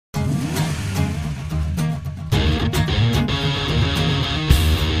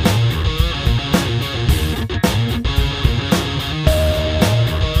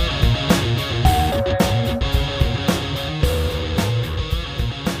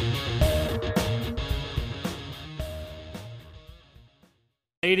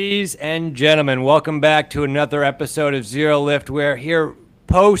Ladies and gentlemen, welcome back to another episode of Zero Lift. We're here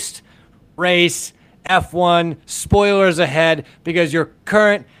post-race F1. Spoilers ahead because your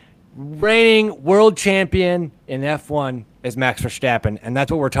current reigning world champion in F1 is Max Verstappen, and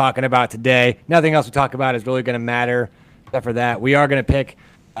that's what we're talking about today. Nothing else we talk about is really going to matter except for that. We are going to pick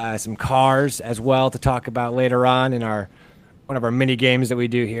some cars as well to talk about later on in one of our mini games that we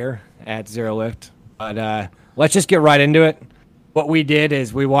do here at Zero Lift. But let's just get right into it. What we did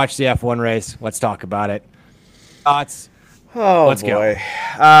is we watched the F1 race. Let's talk about it. Thoughts? Let's go.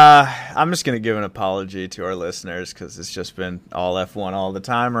 I'm just going to give an apology to our listeners because it's just been all F1 all the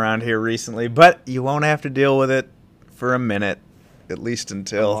time around here recently. But you won't have to deal with it for a minute, at least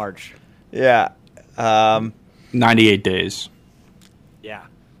until March. Yeah. 98 days. Yeah.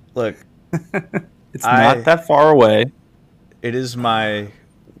 Look. It's not that far away. It is my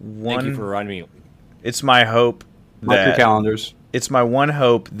one... Thank you for reminding me. It's my hope Mark your calendars. It's my one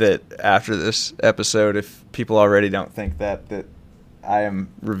hope that after this episode, if people already don't think that I am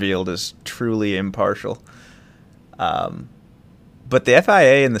revealed as truly impartial. But the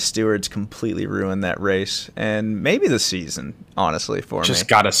FIA and the stewards completely ruined that race and maybe the season, honestly, for me. Just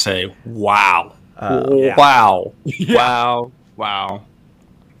gotta say, wow. Yeah. Wow. Yeah. Wow.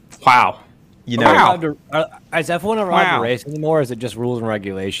 You know, Is F1 allowed to race anymore, or is it just rules and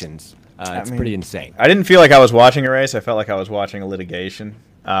regulations? It's pretty insane. I didn't feel like I was watching a race. I felt like I was watching a litigation.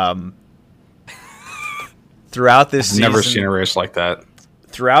 Throughout this season... I've never seen a race like that.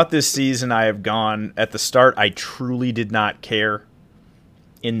 Throughout this season, I have gone... At the start, I truly did not care.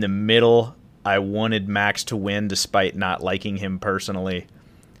 In the middle, I wanted Max to win despite not liking him personally.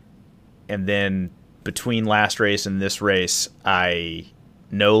 And then between last race and this race, I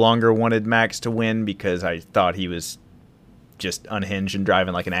no longer wanted Max to win because I thought he was just unhinged and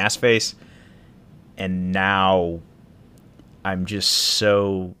driving like an ass face. And now I'm just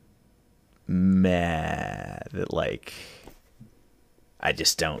so mad that, like, I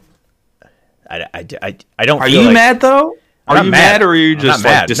just don't. I don't. Are feel you like, mad though? Are you mad, or are you just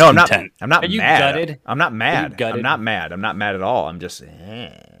like discontent? I'm not Are you mad. gutted? I'm not mad. gutted? I'm not mad. I'm not mad at all. I'm just.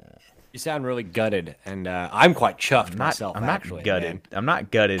 You sound really gutted, and I'm quite chuffed myself. I'm not actually, gutted. man. I'm not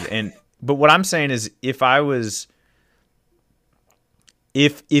gutted. But what I'm saying is, if I was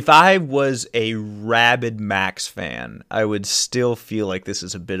a rabid Max fan, I would still feel like this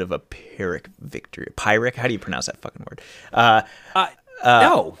is a bit of a Pyrrhic victory. Pyrrhic? How do you pronounce that fucking word?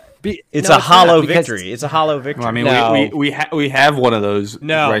 No. It's No, a hollow not, because- victory. It's a hollow victory. Well, I mean, No. we have one of those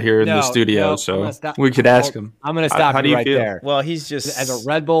right here in the studio, so we could ask him. I'm going to stop how do you you right feel? there. Well, he's just... As a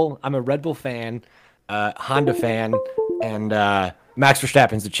Red Bull, I'm a Red Bull fan, Honda fan, and Max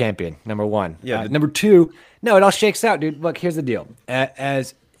Verstappen's the champion, number one. Yeah, number two, no, it all shakes out, dude. Look, here's the deal.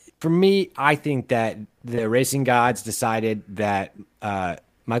 As for me, I think that the racing gods decided that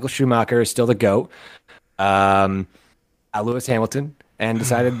Michael Schumacher is still the GOAT, Lewis Hamilton, and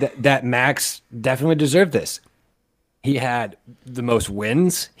decided that Max definitely deserved this. He had the most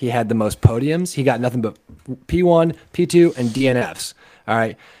wins. He had the most podiums. He got nothing but P1, P2, and DNFs. All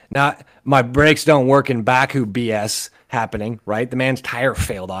right. Now, my brakes don't work in Baku BS happening, right? The man's tire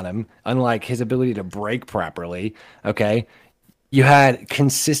failed on him, unlike his ability to brake properly. Okay. You had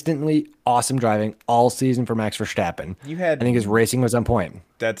consistently awesome driving all season for Max Verstappen. I think his racing was on point.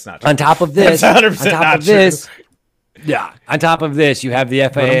 That's not true. On top of this, That's 100% not true. Yeah. On top of this, you have the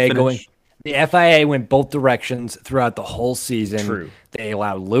FIA going. The FIA went both directions throughout the whole season. True. They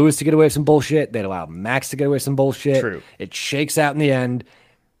allowed Lewis to get away with some bullshit. They allowed Max to get away with some bullshit. True. It shakes out in the end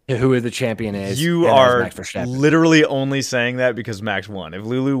to who the champion is. You and are Max Verstappen. literally only saying that because Max won. If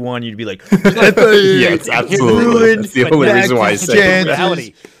Lulu won, you'd be like, Yes, absolutely. That's the only reason why I say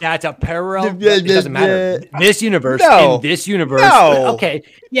reality. That's a parallel. It doesn't matter. This universe. No. In this universe. No. Okay.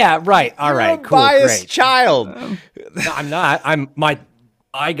 Yeah. Right. All right. You're a Cool. biased Great. child. No, I'm not. I'm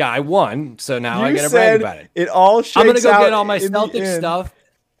my guy won. So now I You gotta brag said about it. it all shakes out. I'm gonna go get all my in the Celtics end. stuff.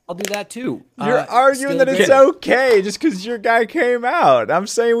 I'll do that too. You're arguing still that it's great. okay just because your guy came out. I'm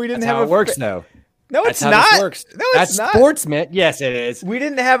saying we didn't That's have how a it works, though. No, That's it's how not. this works. No, That's it's not. sportsman. Yes, it is. We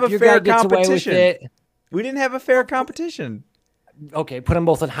didn't have a Your fair guy gets away with competition. it. We didn't have a fair competition. Okay, put them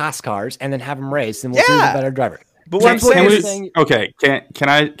both in Haas cars and then have them race, and we'll see who's Yeah. a better driver. But what I'm Can saying we- is, Okay,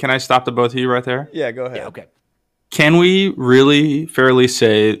 can I stop the both of you right there? yeah, go ahead. Yeah, okay. Can we really fairly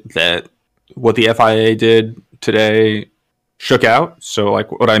say that what the FIA did today shook out? So, like,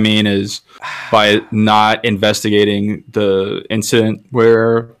 what I mean is by not investigating the incident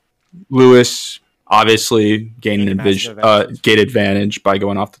where Lewis obviously gained an massive gate advantage by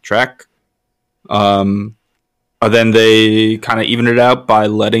going off the track. Then they kind of evened it out by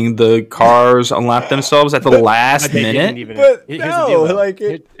letting the cars unlap themselves at the last minute. But no, like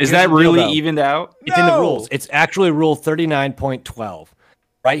Is that really evened out? It's in the rules. It's actually Rule 39.12.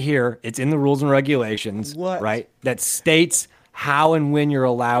 Right here, it's in the rules and regulations, right? That states how and when you're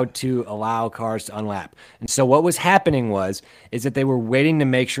allowed to allow cars to unlap. And so what was happening is that they were waiting to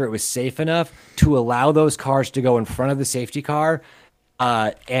make sure it was safe enough to allow those cars to go in front of the safety car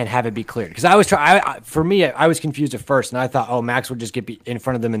and have it be cleared. Because I was confused at first, and I thought, oh, Max would just get in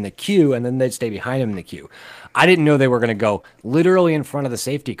front of them in the queue, and then they'd stay behind him in the queue. I didn't know they were going to go literally in front of the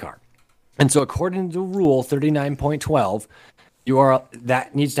safety car. And so according to Rule 39.12,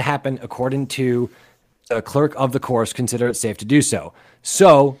 that needs to happen according to the clerk of the course consider it safe to do so.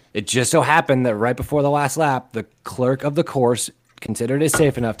 So it just so happened that right before the last lap, the clerk of the course considered it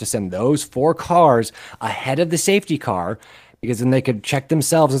safe enough to send those 4 cars ahead of the safety car, because then they could check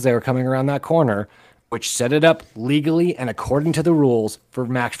themselves as they were coming around that corner, which set it up legally and according to the rules for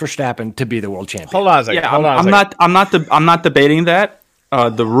Max Verstappen to be the world champion. Hold on a second. Yeah, I'm not debating that.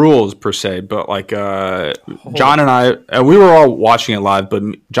 The rules per se, but like John and I, we were all watching it live, but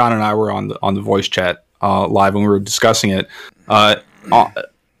John and I were on the voice chat live when we were discussing it.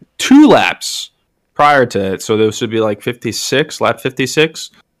 2 laps prior to it, so this would be like lap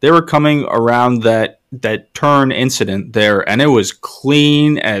 56. They were coming around that turn incident there, and it was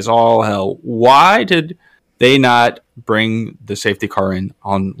clean as all hell. Why did they not bring the safety car in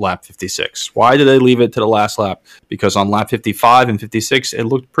on lap 56? Why did they leave it to the last lap? Because on lap 55 and 56, it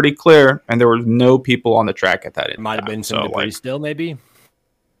looked pretty clear, and there were no people on the track at that time. It might have been some debris still, maybe.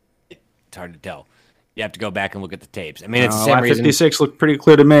 It's hard to tell. You have to go back and look at the tapes. I mean, it's the same reason. 56 looked pretty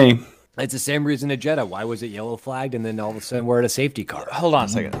clear to me. It's the same reason at Jeddah. Why was it yellow flagged, and then all of a sudden we're at a safety car? Hold on a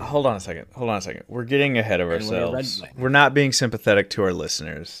second. We're getting ahead of ourselves. We're not being sympathetic to our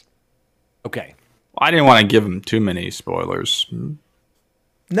listeners. Okay. I didn't want to give them too many spoilers.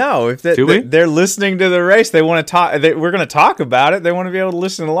 No, if they're listening to the race, they want to talk. We're going to talk about it. They want to be able to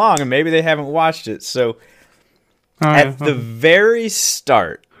listen along, and maybe they haven't watched it. So, at the very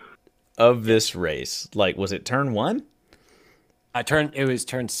start of this race, like, was it turn 1? It was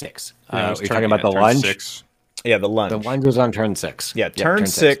turn 6. You're talking about the lunge? 6. Yeah, the lunge. The lunge was on turn 6. Yeah, turn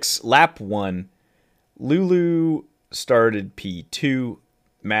 6, lap 1. Lulu started P2.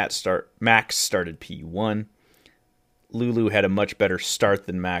 Max started P1. Lulu had a much better start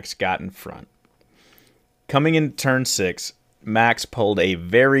than Max, got in front. Coming into turn 6, Max pulled a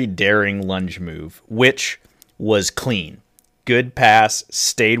very daring lunge move, which was clean. Good pass,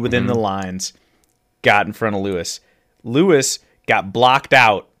 stayed within the lines, got in front of Lewis. Lewis got blocked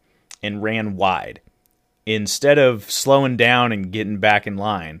out and ran wide. Instead of slowing down and getting back in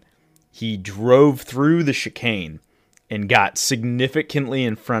line, he drove through the chicane and got significantly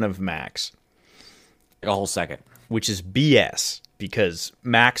in front of Max. A whole second. Which is BS, because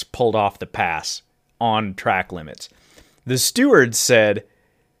Max pulled off the pass on track limits. The steward said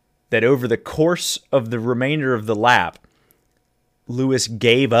that over the course of the remainder of the lap, Lewis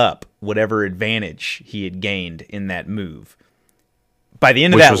gave up whatever advantage he had gained in that move. By the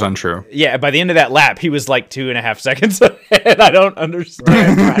end of Which was untrue. Yeah, by the end of that lap, he was like 2.5 seconds ahead. I don't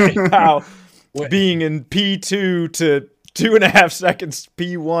understand how being in P2 to 2.5 seconds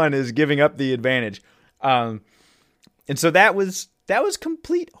P1 is giving up the advantage. And so that was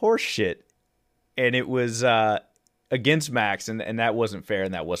complete horse shit. And it was against Max, and that wasn't fair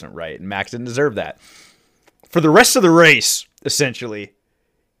and that wasn't right. And Max didn't deserve that. For the rest of the race, essentially,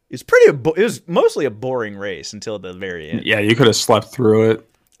 it was mostly a boring race until the very end. Yeah, you could have slept through it.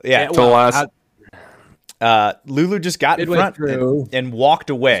 Yeah, till last. Lulu just got in front and walked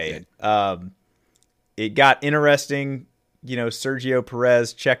away. It got interesting. You know, Sergio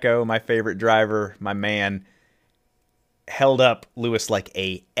Perez, Checo, my favorite driver, my man, held up Lewis like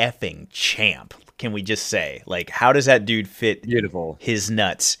a effing champ. Can we just say, like, how does that dude fit his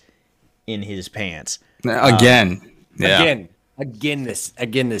nuts in his pants again? Again this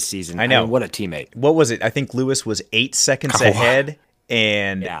season. I know. What a teammate. What was it? I think Lewis was 8 seconds ahead,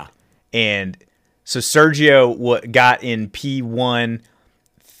 and so Sergio got in P1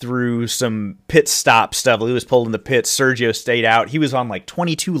 through some pit stop stuff. Lewis pulled in the pits. Sergio stayed out. He was on like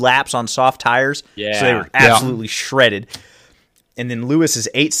 22 laps on soft tires, so they were absolutely shredded. And then Lewis is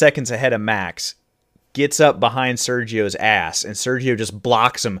 8 seconds ahead of Max, gets up behind Sergio's ass, and Sergio just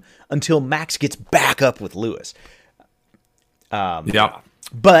blocks him until Max gets back up with Lewis.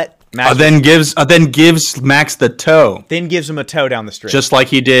 But Max then gives Max the toe. Then gives him a toe down the straight, just like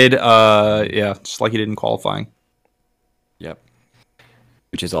he did. Just like he did in qualifying. Yep.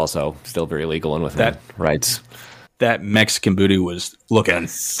 Which is also still very legal and within rights. that Mexican booty was looking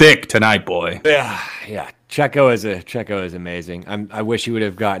thick tonight, boy. Yeah. Checo is amazing. I wish he would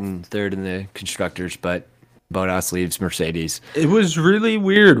have gotten third in the constructors, but Bottas leaves Mercedes. It was really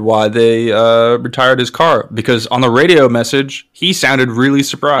weird why they retired his car, because on the radio message, he sounded really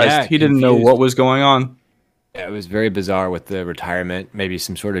surprised. Yeah, he didn't know confused. what was going on. Yeah, it was very bizarre with the retirement. Maybe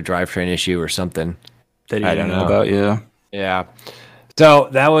some sort of drivetrain issue or something. That he I didn't don't know know. about, yeah. Yeah. So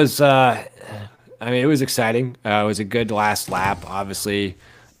that was, it was exciting. It was a good last lap. Obviously,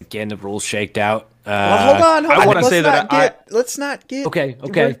 again, the rules shaked out. Well, hold on. I wanna say that let's not get. Okay.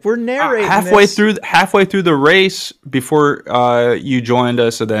 We're narrating halfway this. through the race, before you joined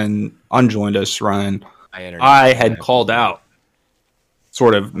us and then unjoined us, Ryan, I had called out,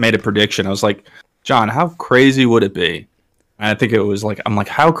 sort of made a prediction. I was like, John, how crazy would it be? And I think it was like, I'm like,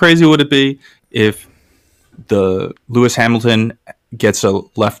 how crazy would it be if the Lewis Hamilton gets a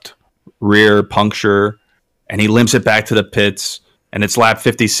left rear puncture and he limps it back to the pits, and it's lap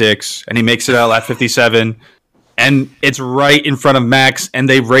 56, and he makes it out lap 57, and it's right in front of Max, and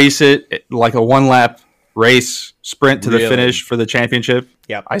they race it like a one-lap race sprint to the finish for the championship.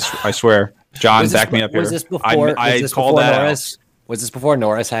 Yep. I swear. John, back me up here. Was this before, I called that Norris? Was this before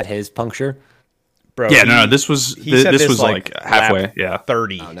Norris had his puncture? Bro, out. Yeah, no, this was this was like halfway. lap Yeah.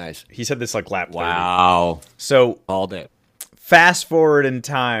 30. Oh, nice. He said this like lap 30. Wow. So Called it. fast forward in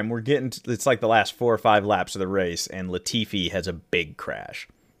time, we're getting to, it's like the last 4 or 5 laps of the race, and Latifi has a big crash.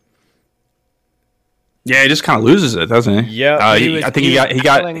 Yeah, he just kind of loses it, doesn't he? Yeah. I think he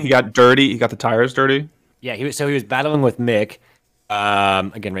got dirty. He got the tires dirty. Yeah, he was battling with Mick,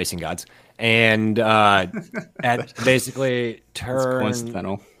 again, racing gods, and at basically turn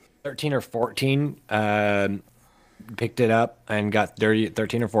Coincidental. 13 or 14, picked it up and got dirty at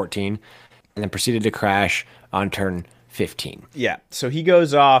 13 or 14, and then proceeded to crash on turn 15. Yeah, so he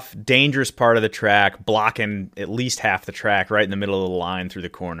goes off, dangerous part of the track, blocking at least half the track right in the middle of the line through the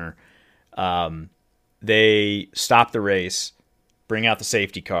corner. They stop the race, bring out the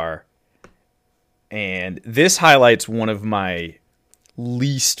safety car, and this highlights one of my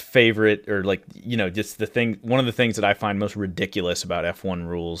least favorite, or just one of the things that I find most ridiculous about F1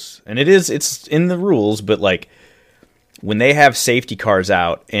 rules. And it's in the rules, but like when they have safety cars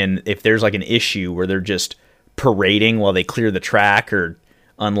out, and if there's like an issue where they're just parading while they clear the track or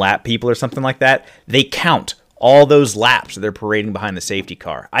unlap people or something like that, they count all those laps that they're parading behind the safety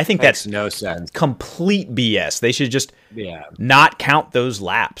car. I think Makes that's no sense. complete BS. They should just not count those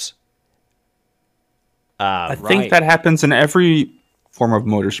laps. I think that happens in every form of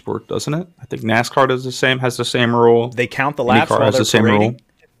motorsport, doesn't it? I think NASCAR has the same rule. They count the laps IndyCar while has they're the same parading. rule.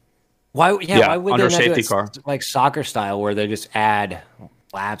 Why would they under not do safety it car. like soccer style, where they just add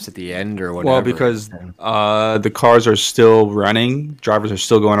laps at the end or whatever? Well, because the cars are still running, drivers are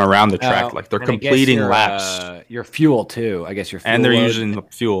still going around the track, like they're and I guess completing your, laps, your fuel too. I guess your fuel and they're load. using the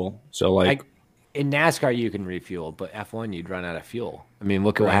fuel. So like, In NASCAR, you can refuel, but F1, you'd run out of fuel. I mean,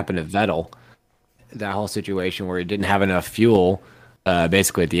 look at what happened to Vettel. That whole situation where he didn't have enough fuel,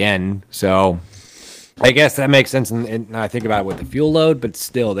 basically at the end. So I guess that makes sense. And I think about it with the fuel load, but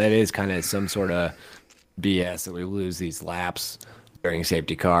still, that is kind of some sort of BS that we lose these laps during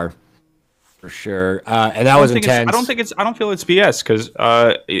safety car for sure. And that was intense. I don't feel it's BS, because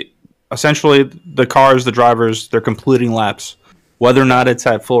essentially the cars, the drivers, they're completing laps, whether or not it's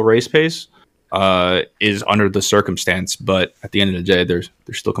at full race pace. Is under the circumstance, but at the end of the day, they're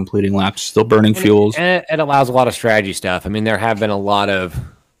still completing laps, still burning fuels. And it allows a lot of strategy stuff. I mean, there have been a lot of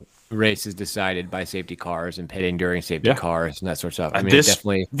races decided by safety cars and pitting during safety cars and that sort of stuff. I mean,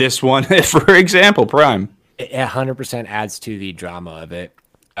 definitely this one, for example, Prime. It 100% adds to the drama of it.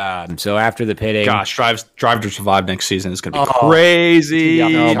 So after the pitting, gosh, Drive to Survive next season is going to be crazy.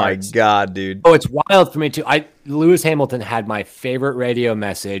 Oh my god, dude! Oh, it's wild for me too. Lewis Hamilton had my favorite radio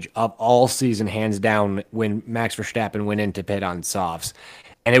message of all season, hands down, when Max Verstappen went into pit on softs,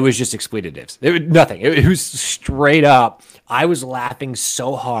 and it was just expletives. It was nothing. It was straight up. I was laughing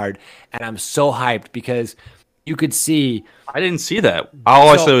so hard, and I'm so hyped because you could see. I didn't see that.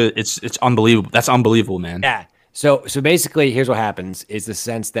 I say it's unbelievable. That's unbelievable, man. Yeah. So basically, here's what happens: is the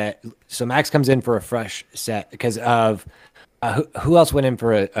sense that Max comes in for a fresh set because of who else went in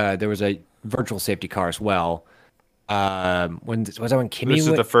for there was a virtual safety car as well. When Kimi? This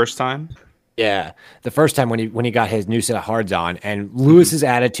is the first time. Yeah, the first time when he got his new set of hards on, and Lewis's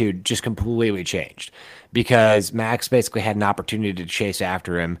attitude just completely changed because Max basically had an opportunity to chase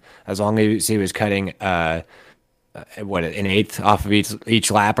after him as long as he was cutting an eighth off of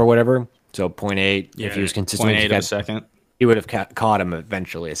each lap or whatever. So 0.8, if he was consistent, 0.8 of a second, he would have caught him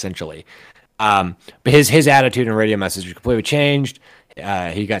eventually, essentially. But his attitude and radio message completely changed.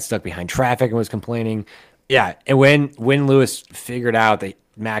 He got stuck behind traffic and was complaining. Yeah, and when Lewis figured out that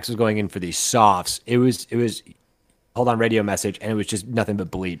Max was going in for these softs, it was hold on radio message, and it was just nothing but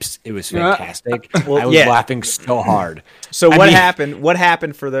bleeps. It was fantastic. I was laughing so hard. So what happened? What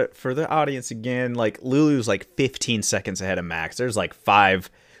happened for the audience again? Like Lulu's like 15 seconds ahead of Max. There's like 5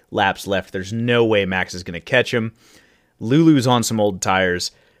 laps left. There's no way Max is going to catch him. Lulu's on some old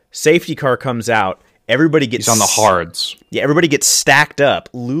tires. Safety car comes out. Everybody gets on the hards. Yeah, everybody gets stacked up.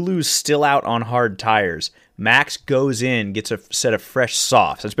 Lulu's still out on hard tires. Max goes in, gets a set of fresh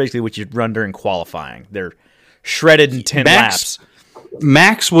softs. That's basically what you run during qualifying. They're shredded in 10 laps.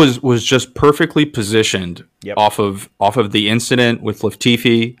 Max was just perfectly positioned off of the incident with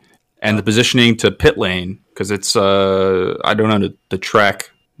Latifi and the positioning to pit lane, because it's I don't know the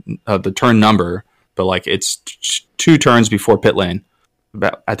track the turn number, but like it's 2 turns before pit lane,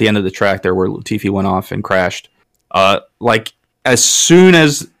 about at the end of the track there where Latifi went off and crashed. Like as soon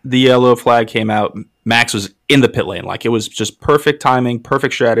as the yellow flag came out, Max was in the pit lane. Like it was just perfect timing,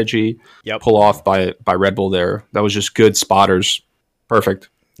 perfect strategy. Pull off by Red Bull there. That was just good spotters. Perfect.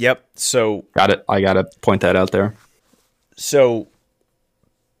 Yep. So got it. I gotta point that out there. So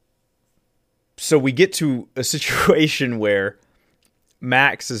we get to a situation where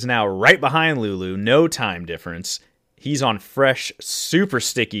Max is now right behind Lulu, no time difference. He's on fresh, super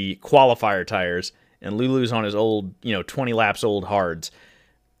sticky qualifier tires, and Lulu's on his old, 20 laps old hards.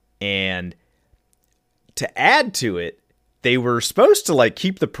 And to add to it, they were supposed to like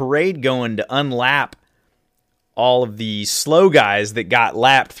keep the parade going to unlap all of the slow guys that got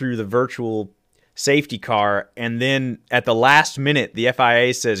lapped through the virtual safety car. And then at the last minute, the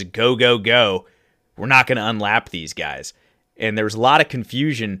FIA says, go, go, go. We're not going to unlap these guys. And there was a lot of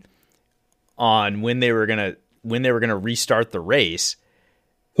confusion on when they were going to restart the race.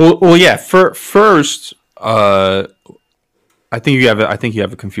 Well, yeah. First, I think you have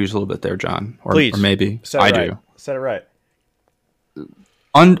it confused a little bit there, John. Or maybe I do. Set it right.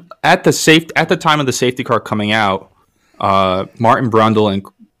 At the time of the safety car coming out, Martin Brundle and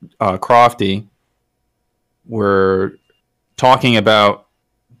Crofty were talking about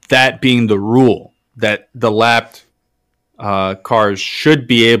that being the rule, that the lapped cars should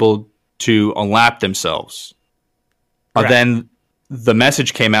be able to unlap themselves. Then the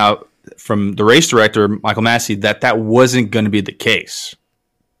message came out from the race director, Michael Massey, that wasn't going to be the case.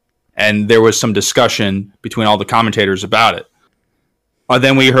 And there was some discussion between all the commentators about it.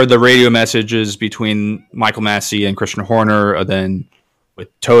 Then we heard the radio messages between Michael Massey and Christian Horner, then with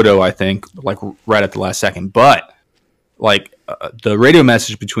Toto, I think, like right at the last second. But like the radio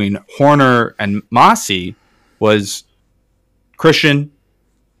message between Horner and Massey was, Christian,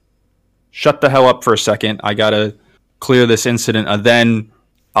 shut the hell up for a second. I got to clear this incident, and then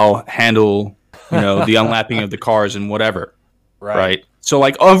I'll handle, the unlapping of the cars and whatever. Right. So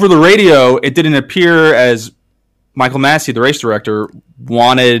like over the radio, it didn't appear as Michael Massey, the race director,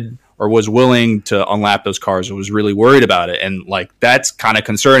 wanted or was willing to unlap those cars or was really worried about it. And like, that's kind of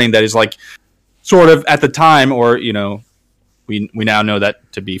concerning. That is like sort of at the time, or, we now know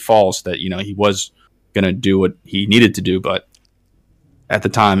that to be false, that, he was going to do what he needed to do. But at the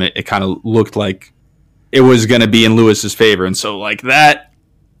time, it kind of looked like it was going to be in Lewis's favor. And so like that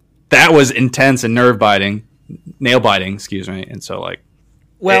was intense and nail biting, excuse me. And so like,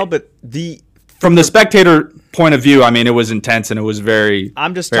 from the spectator point of view, I mean, it was intense and it was very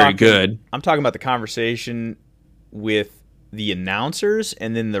good. I'm talking about the conversation with the announcers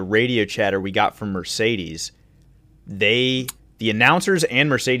and then the radio chatter we got from Mercedes. The announcers and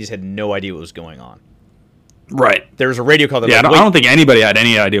Mercedes had no idea what was going on. Right. There was a radio call. I don't think anybody had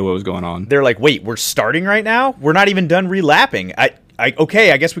any idea what was going on. They're like, wait, we're starting right now? We're not even done relapping. I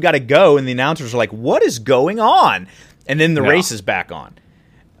guess we got to go. And the announcers are like, what is going on? And then the race is back on.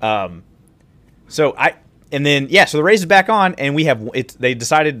 So the race is back on, and we have it. They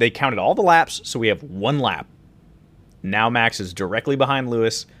decided they counted all the laps, so we have 1 lap. Now Max is directly behind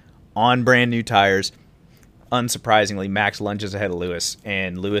Lewis on brand new tires. Unsurprisingly, Max lunges ahead of Lewis,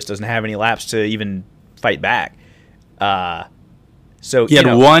 and Lewis doesn't have any laps to even fight back. So he had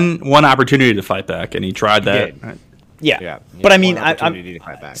one opportunity to fight back, and he tried that. Yeah. But I mean,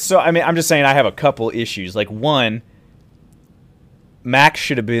 I'm just saying I have a couple issues. Like, one, Max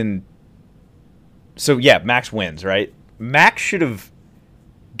should have been. So yeah, Max wins, right? Max should have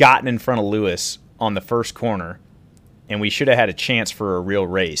gotten in front of Lewis on the first corner, and we should have had a chance for a real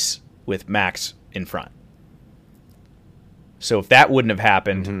race with Max in front. So if that wouldn't have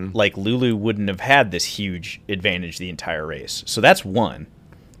happened, like Lulu wouldn't have had this huge advantage the entire race. So that's one.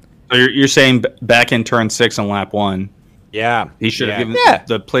 So you're saying back in turn 6 on lap 1. Yeah. He should have given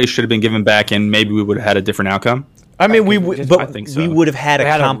the place should have been given back, and maybe we would have had a different outcome. I mean, I think so. we would have had a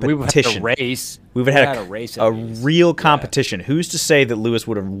competition. Race. We would have had a race. a real competition. Yeah. Who's to say that Lewis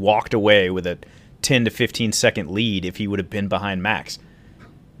would have walked away with a 10 to 15 second lead if he would have been behind Max?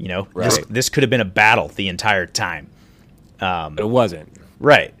 You know, this could have been a battle the entire time. But it wasn't.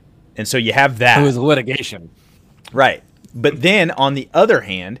 Right. And so you have that. It was litigation. Right. But then on the other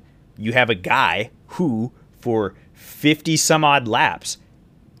hand, you have a guy who, for 50 some odd laps,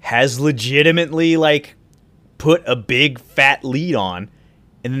 has legitimately like put a big fat lead on,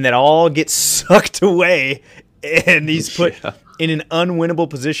 and then that all gets sucked away, and he's put in an unwinnable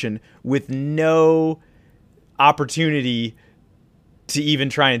position with no opportunity to even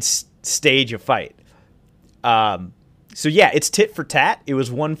try and stage a fight. So yeah, it's tit for tat. It was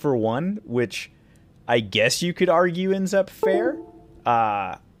 1-for-1, which I guess you could argue ends up fair.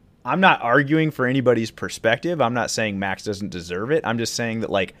 I'm not arguing for anybody's perspective. I'm not saying Max doesn't deserve it. I'm just saying that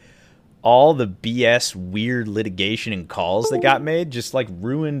like all the BS weird litigation and calls that got made just like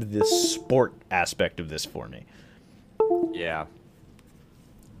ruined the sport aspect of this for me. Yeah.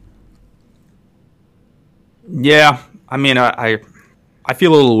 Yeah. I mean, I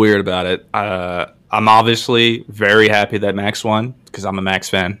feel a little weird about it. I'm obviously very happy that Max won because I'm a Max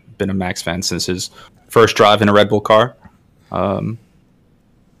fan. Been a Max fan since his first drive in a Red Bull car. But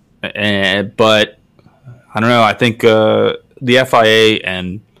I don't know. I think the FIA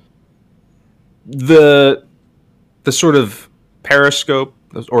and the sort of periscope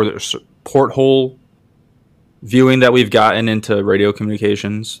or the porthole viewing that we've gotten into radio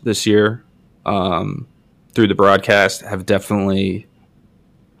communications this year through the broadcast have definitely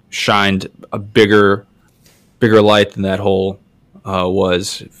shined a bigger light than that hole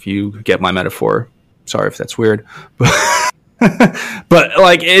was, if you get my metaphor. Sorry if that's weird. But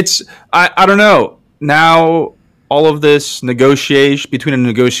like I don't know. Now all of this between a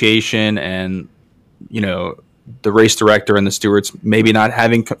negotiation and, you know, the race director and the stewards maybe not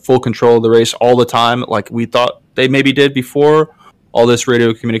having full control of the race all the time like we thought they maybe did before all this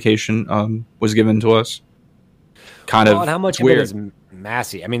radio communication was given to us. And how much of it is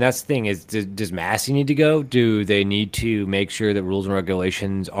Massey? I mean, that's the thing is, does Massey need to go? Do they need to make sure that rules and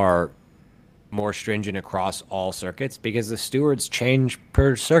regulations are more stringent across all circuits? Because the stewards change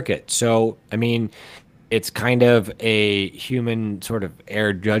per circuit. So, I mean, it's kind of a human sort of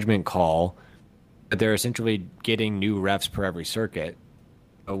error judgment call. They're essentially getting new refs per every circuit.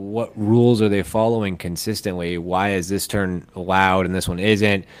 What rules are they following consistently? Why is this turn allowed and this one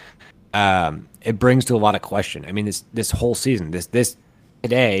isn't? It brings to a lot of question. I mean, this whole season, this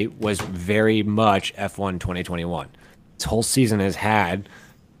today was very much F1 2021. This whole season has had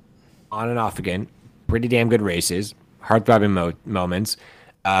on and off again pretty damn good races, heart-throbbing moments,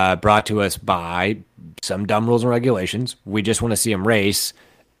 brought to us by some dumb rules and regulations. We just want to see them race,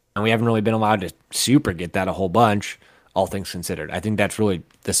 and we haven't really been allowed to super get that a whole bunch, all things considered. I think that's really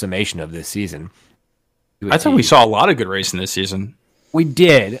the summation of this season. I thought we saw a lot of good racing this season. We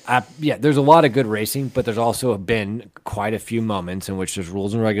did. Yeah, there's a lot of good racing, but there's also been quite a few moments in which there's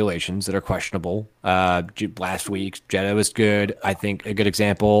rules and regulations that are questionable. Last week, Jeddah was good. I think a good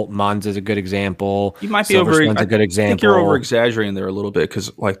example. Monza's a good example. You might be a good example. I think you're over-exaggerating there a little bit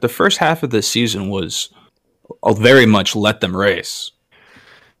because like the first half of this season was very much let them race.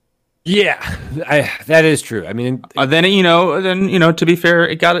 Yeah, that is true. I mean, then to be fair,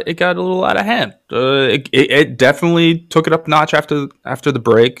 it got a little out of hand. It definitely took it up a notch after the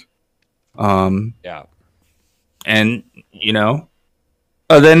break. Yeah, and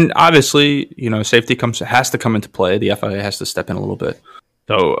then obviously safety has to come into play. The FIA has to step in a little bit.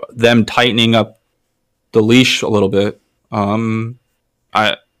 So them tightening up the leash a little bit.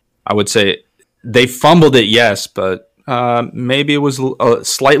 I would say they fumbled it, yes, but. Maybe it was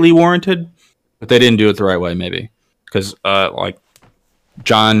slightly warranted, but they didn't do it the right way. Maybe because, I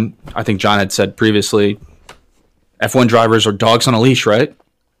think John had said previously, F1 drivers are dogs on a leash, right?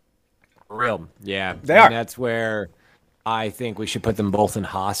 For real, yeah, they are. That's where I think we should put them both in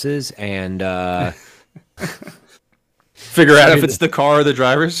Haas's and figure out if it's the car or the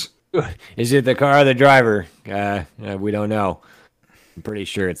drivers. Is it the car or the driver? We don't know. I'm pretty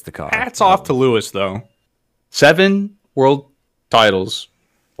sure it's the car. Hats off to Lewis, though. 7 world titles,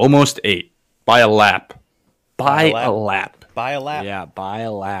 almost 8 by a lap. By a lap. Yeah, by a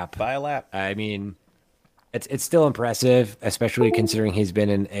lap. I mean, it's still impressive, especially considering he's been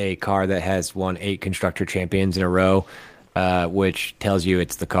in a car that has won 8 constructor champions in a row, which tells you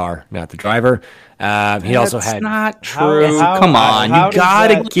it's the car, not the driver. He also had. That's not true. Come on, you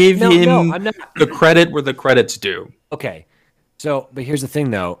gotta give him the credit where the credit's due. Okay, but here's the thing,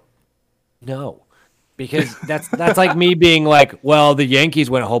 though. No. because that's like me being like, well, the Yankees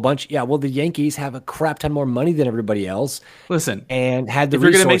win a whole bunch. Yeah, well, the Yankees have a crap ton more money than everybody else. Listen, and had the if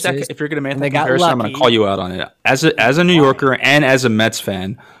you're resources. Gonna make that, if you're going to make and that they got comparison, I'm going to call you out on it. As a New Yorker and as a Mets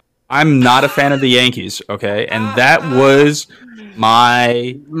fan, I'm not a fan of the Yankees. Okay, and that was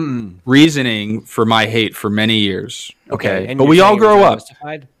my reasoning for my hate for many years. Okay, but we all grow up,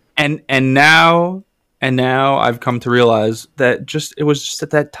 and now I've come to realize that it was just at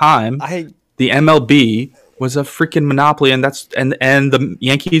that time the MLB was a freaking monopoly, and the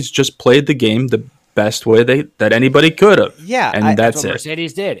Yankees just played the game the best way that anybody could have. Yeah, and that's what it.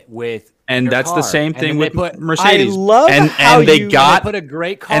 Mercedes did with. And that's car. the same thing with Mercedes. I love how they put a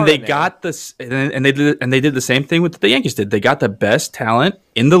great car. And they got this, and they did the same thing with the Yankees did. They got the best talent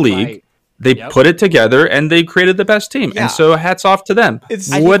in the league. Right. They put it together and they created the best team. Yeah. And so hats off to them.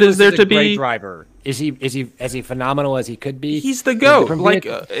 What is there to be? Driver. Is he as phenomenal as he could be? He's the GOAT.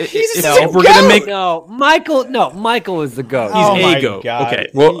 Michael is the GOAT. He's a GOAT.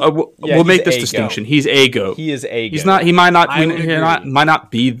 Okay. Well, we'll make this distinction. He's a GOAT. He is a GOAT. He's not. He might not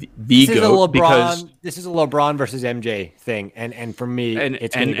be the GOAT because this is a LeBron versus MJ thing, and for me,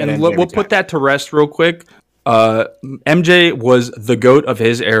 we'll put that to rest real quick. MJ was the GOAT of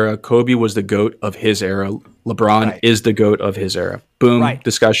his era. Kobe was the GOAT of his era. LeBron is the GOAT of his era. Boom.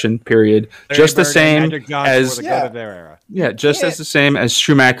 Discussion. Period. Just the same as as the same as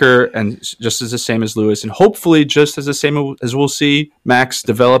Schumacher, and just as the same as Lewis, and hopefully just as the same as we'll see Max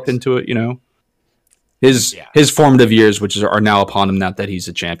develop into it. His formative years, which are now upon him now that he's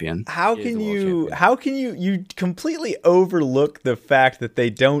a champion. How can you completely overlook the fact that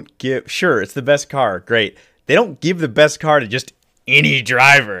they don't give? Sure, it's the best car. Great. They don't give the best car to just any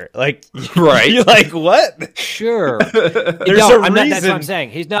driver. Like, right? You're like, what? Sure. There's a reason. That's what I'm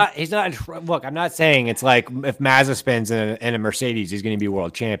saying. He's not. Look, I'm not saying it's like if Mazda spins in a Mercedes, he's going to be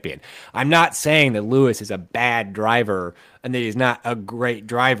world champion. I'm not saying that Lewis is a bad driver and that he's not a great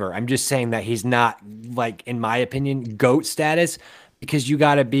driver. I'm just saying that he's not, like, in my opinion, GOAT status, because you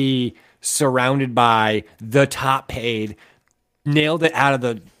got to be surrounded by the top paid, nailed it out of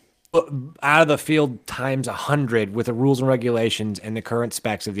the field times 100 with the rules and regulations and the current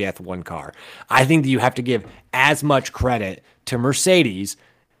specs of the F1 car. I think that you have to give as much credit to Mercedes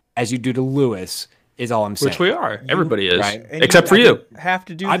as you do to Lewis. Is all I'm saying. Which we are. Everybody is, right? Except for you. Have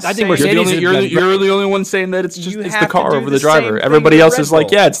to do. I think Mercedes. You're the only one saying that it's the car over the driver. Everybody else is like,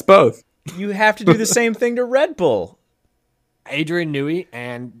 yeah, it's both. You have to do the same thing to Red Bull. Adrian Newey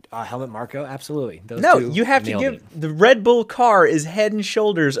and Helmut Marko, absolutely. You have to give the Red Bull car is head and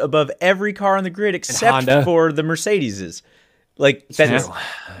shoulders above every car on the grid except for the Mercedeses. Like that's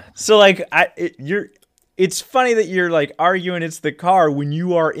so. Like it's funny that you're like arguing it's the car when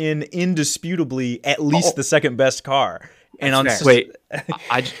you are in indisputably at least the second best car. And I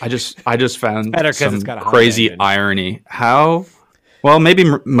just found some crazy irony. How? Well, maybe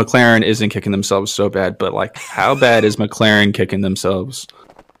McLaren isn't kicking themselves so bad, but like, how bad is McLaren kicking themselves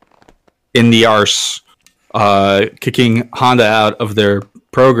in the arse, kicking Honda out of their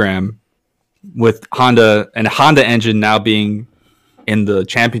program with Honda engine now being in the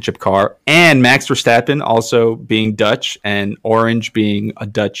championship car, and Max Verstappen also being Dutch and orange being a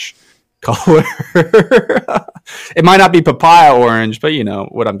Dutch color. It might not be papaya orange, but you know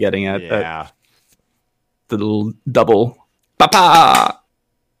what I'm getting at. Yeah. The little double. Papa.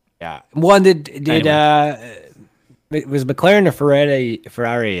 Yeah. One was McLaren or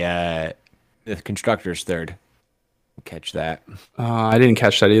Ferrari the constructor's third? Catch that. I didn't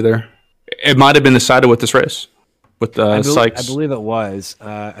catch that either. It might have been decided with this race with Sykes. I believe it was.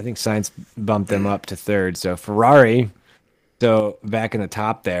 I think Sainz bumped them up to third. So Ferrari, back in the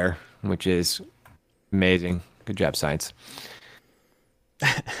top there, which is amazing. Good job, Sainz.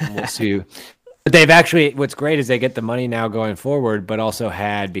 We'll see. But they've actually, what's great is they get the money now going forward, but also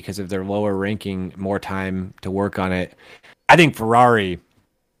had, because of their lower ranking, more time to work on it. I think Ferrari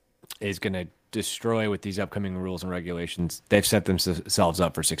is going to destroy with these upcoming rules and regulations. They've set themselves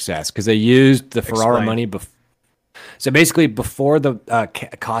up for success because they used the Ferrari money. So basically, before the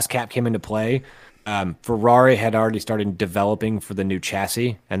cost cap came into play, Ferrari had already started developing for the new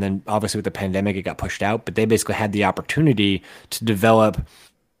chassis. And then obviously with the pandemic, it got pushed out. But they basically had the opportunity to develop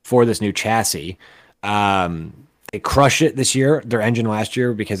for this new chassis. They crushed it this year, their engine last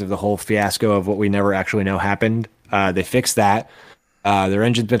year, because of the whole fiasco of what we never actually know happened. They fixed that. Their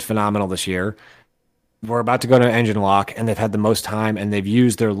engine's been phenomenal this year. We're about to go to engine lock, and they've had the most time, and they've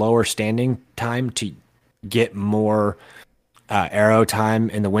used their lower standing time to get more aero time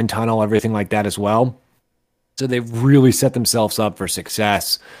in the wind tunnel, everything like that as well. So they've really set themselves up for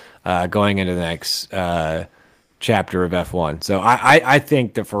success going into the next chapter of F1. So I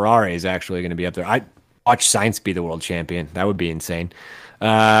think the Ferrari is actually going to be up there. Watch Sainz be the world champion. That would be insane.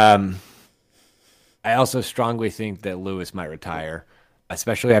 I also strongly think that Lewis might retire,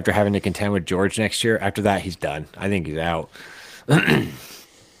 especially after having to contend with George next year. After that, he's done. I think he's out.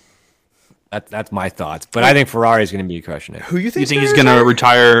 That's my thoughts. But I think Ferrari's going to be crushing it. Who you think? You think he's going to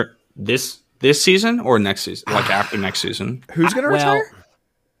retire this season or next season? Like after next season? Who's going to retire?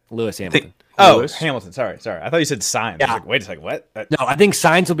 Lewis Hamilton. Lewis? Hamilton. Sorry. I thought you said Sainz. Yeah. I was like, wait a second, what? No, I think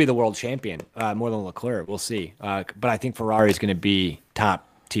Sainz will be the world champion more than Leclerc. We'll see. But I think Ferrari is going to be top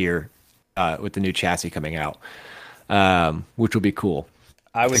tier with the new chassis coming out, which will be cool.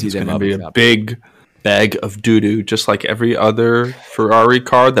 I would He's going to be a big bag of doo-doo, just like every other Ferrari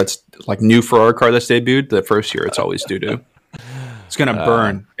car that's like new Ferrari car that's debuted. The first year, it's always doo-doo. It's going to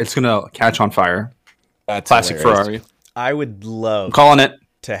burn. It's going to catch on fire. That's Classic hilarious. Ferrari. I would love I'm calling it.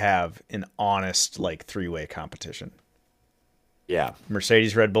 to have an honest like three-way competition. Yeah.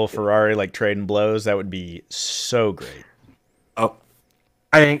 Mercedes, Red Bull, Ferrari, like trading blows. That would be so great. Oh,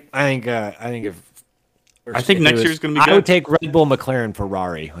 I think if I think next year's going to be good. I would take Red Bull, McLaren,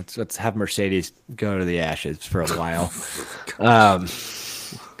 Ferrari. Let's have Mercedes go to the ashes for a while.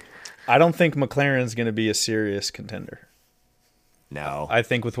 I don't think McLaren's going to be a serious contender. No, I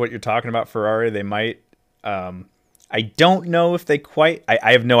think with what you're talking about, Ferrari, they might. I don't know if they quite.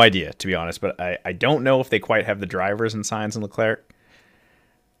 I have no idea, to be honest, but I don't know if they quite have the drivers in Sainz and Leclerc.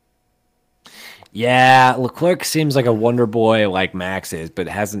 yeah, Leclerc seems like a wonder boy like Max is, but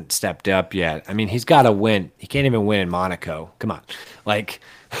hasn't stepped up yet. I mean, he's got to win. He can't even win in Monaco. Come on, like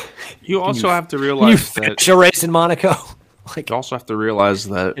You also have to you realize that finish a race in Monaco. Like, you also have to realize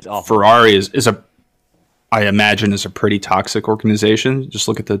that It's awful. Ferrari is a, I imagine, is a pretty toxic organization. Just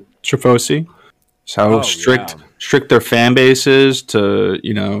look at the Tifosi. It's how strict their fan base is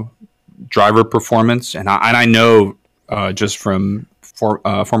to, driver performance. And I know just from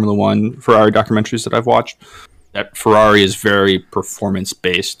Formula One Ferrari documentaries that I've watched that Ferrari is very performance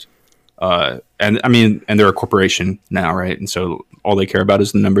based. And they're a corporation now, right? And so all they care about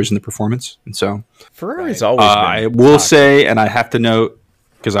is the numbers and the performance. And so Ferrari's always been I will say, and I have to note,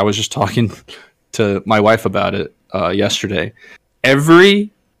 because I was just talking to my wife about it yesterday,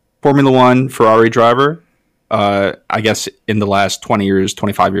 every Formula One Ferrari driver, I guess in the last 20 years,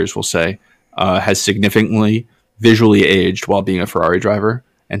 25 years, we'll say, has significantly visually aged while being a Ferrari driver.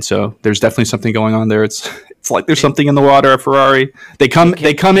 And so there's definitely something going on there. It's like there's something in the water at Ferrari. They come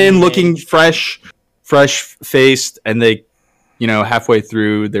in looking fresh faced, and they, halfway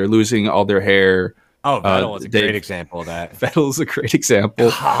through they're losing all their hair. oh, Vettel is a great example of that. Vettel's a great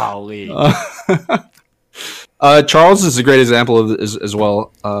example. Golly. Charles is a great example of this as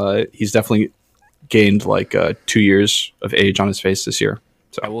well. He's definitely gained like 2 years of age on his face this year.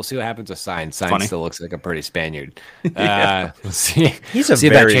 So We'll see what happens with Sainz. Sainz Funny. still looks like a pretty Spaniard. We'll see. He's see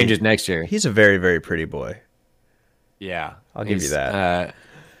if that changes next year. He's a very, very pretty boy. Yeah, I'll give you that.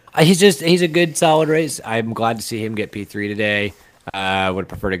 He's a good solid race. I'm glad to see him get P3 today. Would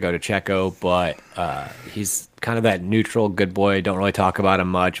prefer to go to Checo, but he's kind of that neutral good boy. Don't really talk about him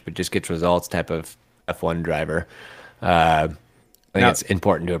much, but just gets results type of F1 driver. I think it's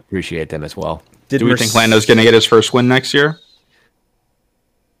important to appreciate them as well. do we think Lando's going to get his first win next year?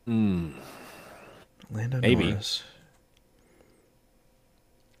 Lando Maybe. Norris.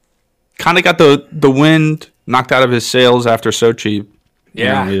 Kind of got the wind knocked out of his sails after Sochi.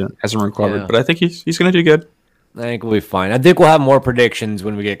 Yeah. He hasn't recovered, Yeah. but I think he's going to do good. I think we'll be fine. I think we'll have more predictions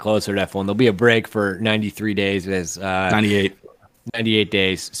when we get closer to F1. There'll be a break for 93 days. 98. 98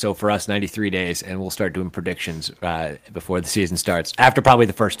 days. So for us, 93 days, and we'll start doing predictions before the season starts. After probably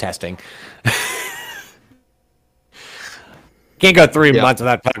the first testing. Can't go 3 months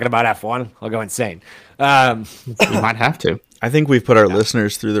without talking about F1. I'll go insane. We might have to. I think we've put our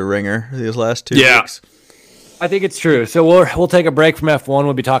listeners through the ringer these last 2 Yeah. weeks. I think it's true. So we'll take a break from F1.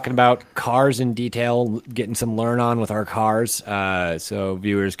 We'll be talking about cars in detail, getting some learn on with our cars, so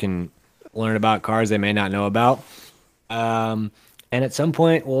viewers can learn about cars they may not know about. And at some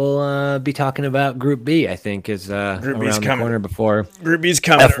point, we'll be talking about Group B. I think is around the corner before Group B's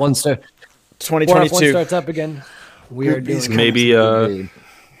coming. F1 starts. 2022. Starts up again. We are B's doing Maybe a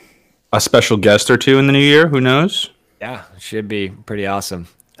special guest or two in the new year. Who knows? Yeah, should be pretty awesome.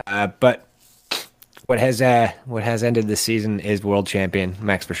 But what has ended this season is world champion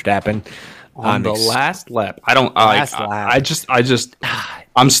Max Verstappen On the last lap. I don't. Last I, lap. I just.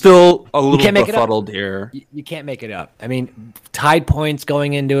 I'm still a little can't make it up. befuddled here. You can't make it up. I mean, tied points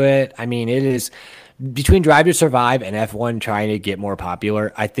going into it. I mean, it is between Drive to Survive and F1 trying to get more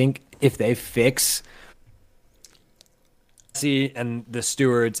popular. I think if they fix See, and the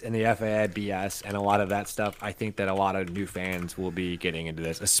stewards and the FAA BS and a lot of that stuff, I think that a lot of new fans will be getting into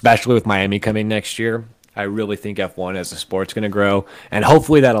this, especially with Miami coming next year. I really think F1 as a sport's going to grow, and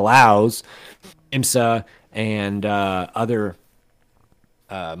hopefully that allows IMSA and other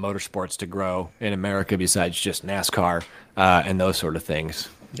motorsports to grow in America besides just NASCAR and those sort of things.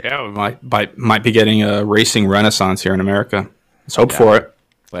 Yeah, we might be getting a racing renaissance here in America. Let's hope for it.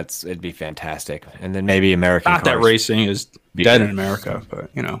 It'd be fantastic, and then maybe American. Not cars. that racing is dead in America, but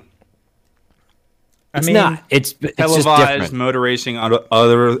It's not. It's just televised different. motor racing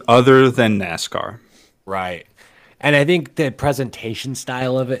other than NASCAR. Right. And I think the presentation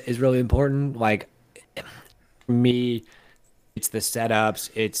style of it is really important. Like, for me, it's the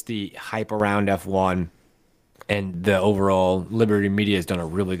setups, it's the hype around F1, and the overall Liberty Media has done a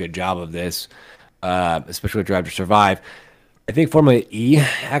really good job of this, especially with Drive to Survive. I think Formula E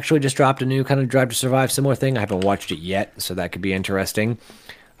actually just dropped a new kind of Drive to Survive similar thing. I haven't watched it yet, so that could be interesting.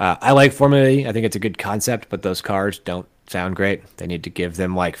 I like Formula E. I think it's a good concept, but those cars don't sound great. They need to give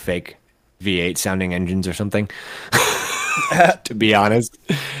them like fake V8 sounding engines or something. To be honest,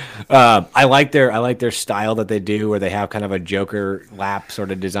 I like their style that they do, where they have kind of a Joker lap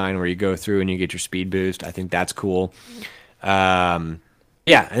sort of design where you go through and you get your speed boost. I think that's cool.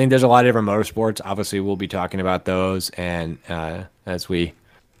 Yeah, I think there's a lot of different motorsports. Obviously, we'll be talking about those, and as we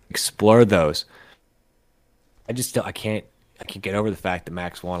explore those, I can't get over the fact that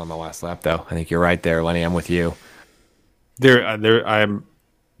Max won on the last lap, though. I think you're right there, Lenny. I'm with you.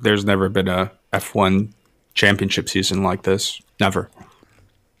 There's never been a F1 championship season like this. Never.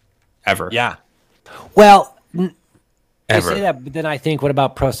 Ever. Yeah. Well, I Ever. say that, but then I think, what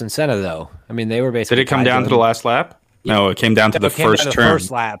about Prost and Senna, though? I mean, they were basically. Did it come down to the last lap? No, it came down to the first turn. First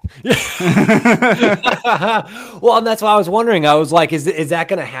lap. Well, and that's why I was wondering. I was like, is that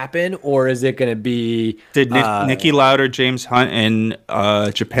going to happen, or is it going to be? Did Nicky Lauda, James Hunt, and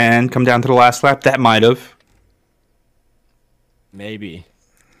Japan come down to the last lap? That might have. Maybe.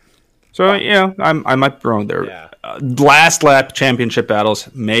 So yeah, I might be wrong there. Yeah. Last lap championship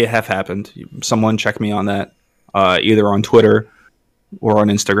battles may have happened. Someone check me on that, either on Twitter or on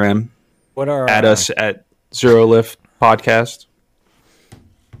Instagram. What are at us at Zero Lift Podcast?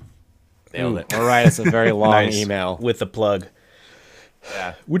 Nailed it. Or write us a very long Nice. email. With the plug.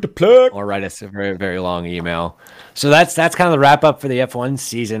 Yeah. With the plug. Or write us a very, very long email. So that's kind of the wrap up for the F1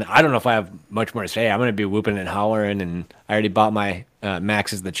 season. I don't know if I have much more to say. I'm going to be whooping and hollering, and I already bought my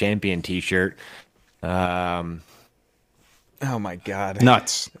Max is the Champion t-shirt. Oh my God.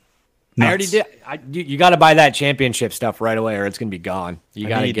 Nuts. I already did. You got to buy that championship stuff right away, or it's going to be gone. You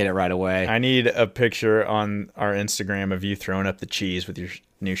got to need- get it right away. I need a picture on our Instagram of you throwing up the cheese with your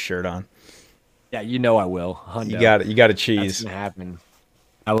new shirt on. Yeah, you know I will. Hundo. You got a That's cheese. gonna happen.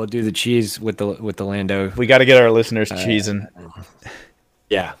 I will do the cheese with the Lando. We got to get our listeners cheesing.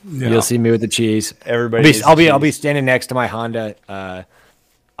 Yeah, you'll see me with the cheese. Everybody. I'll be standing next to my Honda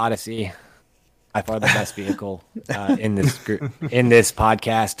Odyssey. By far the best vehicle in this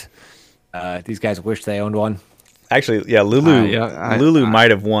podcast. These guys wish they owned one. Actually, yeah, Lulu. Lulu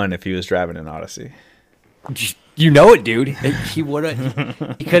might have won if he was driving an Odyssey. You know it, dude. He would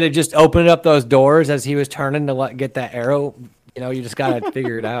have. He could have just opened up those doors as he was turning to get that arrow. You know, you just gotta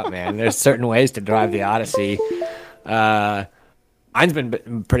figure it out, man. There's certain ways to drive the Odyssey. Mine's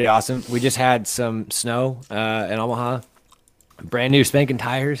been pretty awesome. We just had some snow in Omaha. Brand new spanking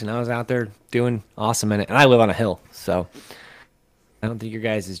tires, and I was out there doing awesome in it. And I live on a hill, so I don't think your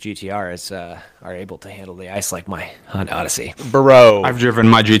guys' GTRs are able to handle the ice like my Honda Odyssey. Bro, I've driven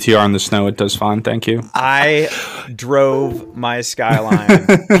my GTR in the snow. It does fine. Thank you. I drove my Skyline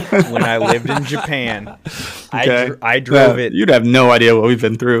when I lived in Japan. Okay. I drove it. You'd have no idea what we've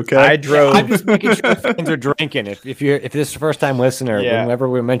been through. Okay. I drove. I'm just making sure fans are drinking. If this is a first time listener, Yeah. whenever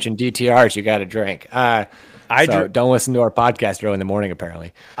we mention DTRs, you got to drink. Don't listen to our podcast early in the morning.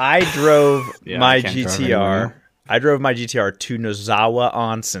 Apparently, I drove Yeah, my I can't drive GTR. anymore. I drove my GTR to Nozawa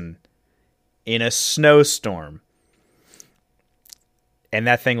Onsen in a snowstorm, and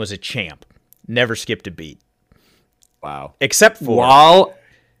that thing was a champ. Never skipped a beat, wow. except for Well,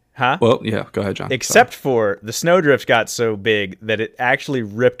 huh? yeah. Go ahead, John. Except for the snowdrift got so big that it actually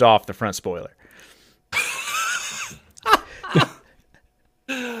ripped off the front spoiler.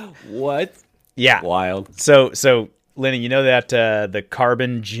 What? Yeah. Wild. So Lenny, you know that the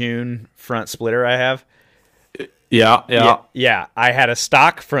carbon June front splitter I have? Yeah. I had a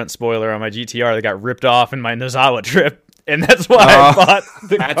stock front spoiler on my GTR that got ripped off in my Nozawa trip, and that's why I bought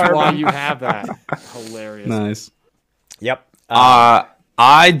the That's carbon. why you have that. Hilarious. Nice. Yep.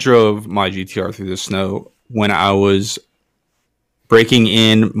 I drove my GTR through the snow when I was breaking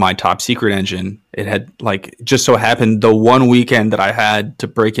in my top secret engine it had like just so happened the one weekend that I had to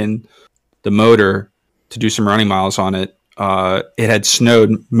break in the motor to do some running miles on it. It had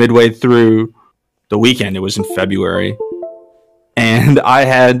snowed midway through the weekend. It was in February, and I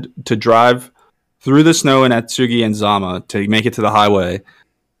had to drive through the snow in Atsugi and Zama to make it to the highway.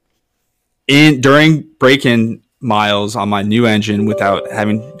 During break-in miles on my new engine without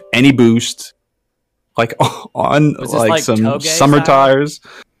having any boost, like on like some Toge summer style? tires.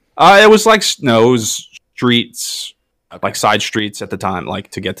 It was like snow, it was streets, like side streets at the time,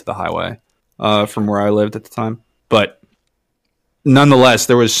 like to get to the highway from where I lived at the time. But nonetheless,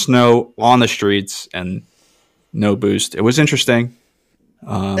 there was snow on the streets and no boost. It was interesting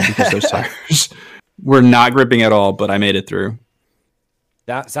because those tires were not gripping at all, but I made it through.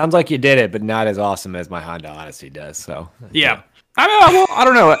 That sounds like you did it, but not as awesome as my Honda Odyssey does. So Yeah. I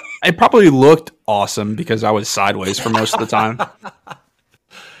don't know. It probably looked awesome because I was sideways for most of the time.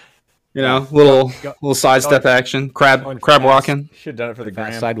 You know, little sidestep action, crab walking. Should have done it for the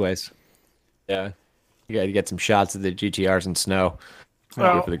gram. sideways. Yeah, you got to get some shots of the GTRs in snow.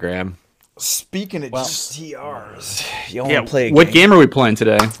 For the gram. Speaking of GTRs, you want to play a What game are we playing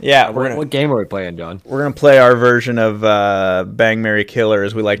today? Yeah, What game are we playing, John? we're gonna play our version of Bang Mary Killer,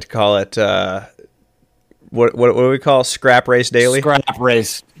 as we like to call it. What do we call Scrap Race Daily? Scrap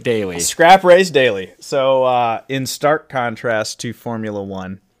Race Daily. Scrap Race Daily. So in stark contrast to Formula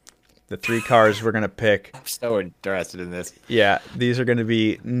One, the 3 cars we're gonna pick. I'm so interested in this. Yeah, these are gonna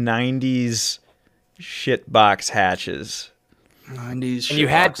be 90s shitbox hatches. 90s. And you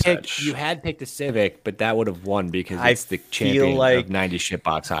had picked a Civic, but that would have won because it's the feel champion like- of 90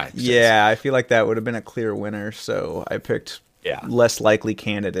 shitbox high. Yeah, I feel like that would have been a clear winner, so I picked less likely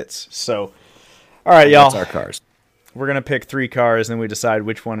candidates. So, all right, y'all. That's our cars. We're going to pick 3 cars, and we decide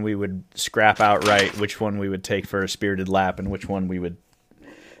which one we would scrap outright, which one we would take for a spirited lap, and which one we would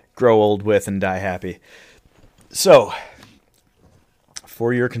grow old with and die happy. So,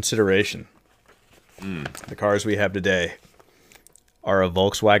 for your consideration, the cars we have today are a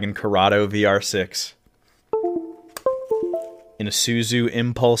Volkswagen Corrado VR6, an Isuzu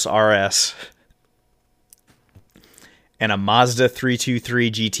Impulse RS, and a Mazda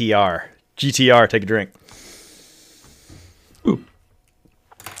 323 GTR. GTR, take a drink. Ooh.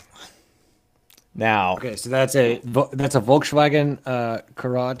 Now, Okay, so that's a Volkswagen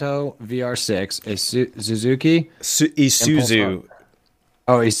Corrado VR6, a Suzuki. Isuzu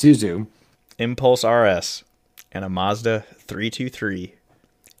Oh, a Isuzu. Impulse RS, and a Mazda 323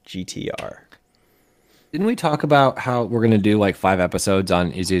 GTR. Didn't we talk about how we're going to do like 5 episodes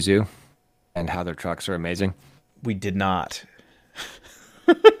on Isuzu and how their trucks are amazing? We did not.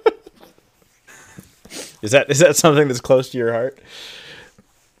 Is that something that's close to your heart?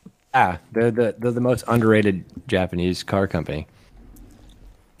 They're the most underrated Japanese car company.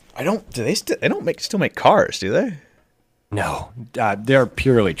 They don't still make cars, do they? No, they're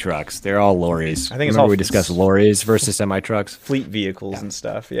purely trucks. They're all lorries. I think it's Remember all we discussed lorries versus semi trucks. Fleet vehicles and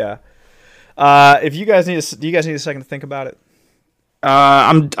stuff, yeah. If you guys do you guys need a second to think about it?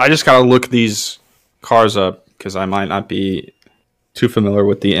 I just gotta look these cars up because I might not be too familiar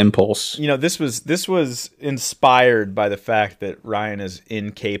with the Impulse. You know, this was inspired by the fact that Ryan is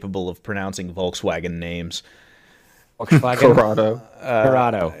incapable of pronouncing Volkswagen names. Volkswagen Corrado.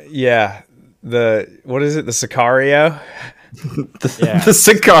 Corrado. Yeah, what is it? The Sicario? The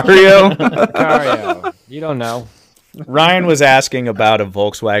Sicario. Sicario. You don't know. Ryan was asking about a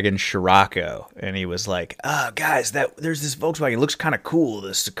Volkswagen Scirocco, and he was like, "Oh, guys, there's this Volkswagen. It looks kind of cool. The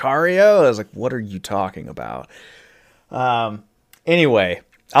Sicario." I was like, "What are you talking about?" Anyway,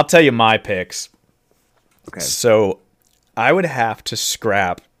 I'll tell you my picks. Okay. So, I would have to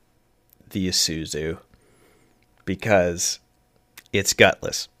scrap the Isuzu because it's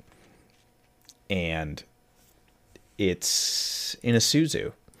gutless, and it's in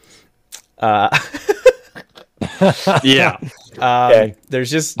Isuzu. Yeah. Okay.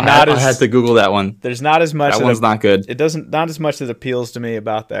 There's just I not had to Google that one. there's not as much That one's not good. It doesn't not as much that appeals to me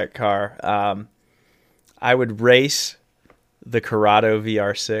about that car. I would race the Corrado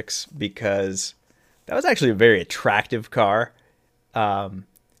VR6 because that was actually a very attractive car.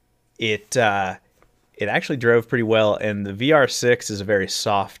 It actually drove pretty well, and the VR6 is a very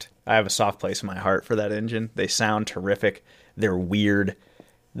soft. I have a soft place in my heart for that engine. They sound terrific. They're weird.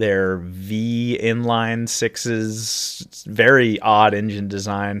 They're V inline sixes. It's very odd engine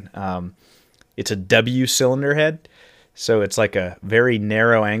design. It's a W cylinder head, so it's like a very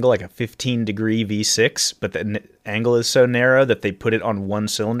narrow angle, like a 15-degree V6, but the angle is so narrow that they put it on one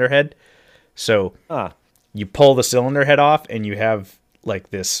cylinder head. So you pull the cylinder head off, and you have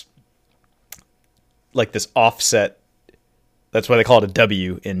like this offset. That's why they call it a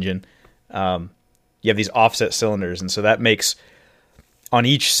W engine. you have these offset cylinders, and so that makes on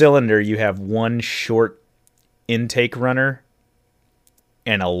each cylinder you have one short intake runner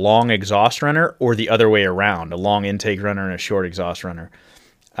and a long exhaust runner, or the other way around, a long intake runner and a short exhaust runner.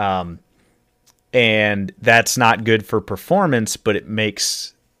 And that's not good for performance, but it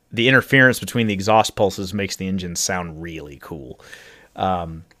makes the interference between the exhaust pulses makes the engine sound really cool.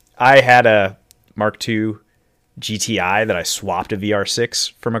 I had a Mark II GTI that I swapped a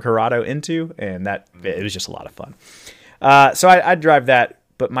VR6 from a Corrado into, and it was just a lot of fun. So I'd drive that,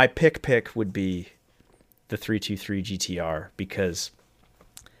 but my pick would be the 323 GTR, because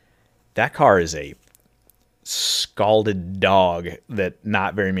that car is a scalded dog that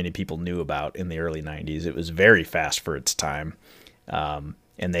not very many people knew about in the early 90s. It was very fast for its time. And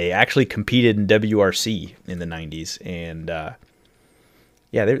they actually competed in WRC in the 90s. And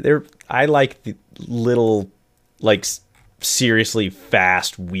I like the little, like, seriously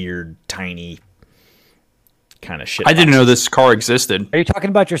fast, weird, tiny kind of shit. I didn't know this car existed. Are you talking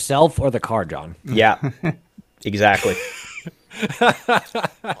about yourself or the car, John? Yeah, exactly.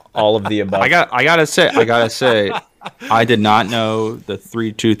 All of the above. I gotta say, I did not know the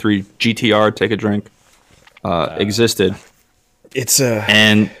 323 GTR Take a Drink existed. It's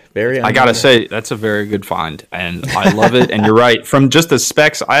and very. I gotta say, that's a very good find, and I love it. And you're right. From just the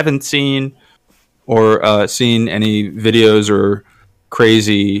specs, I haven't seen seen any videos or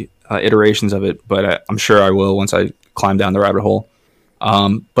crazy iterations of it, but I'm sure I will once I climb down the rabbit hole.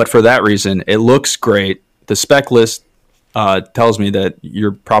 But for that reason, it looks great. The spec list tells me that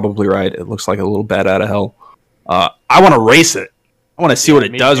you're probably right. It looks like a little bat out of hell. I want to race it. I want to see what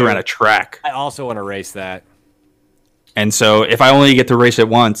it does around a track. I also want to race that. And so if I only get to race it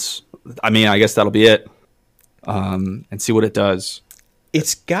once, I mean, I guess that'll be it. And see what it does.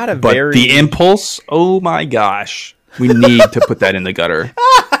 It's got a but very... the impulse, oh my gosh. We need to put that in the gutter.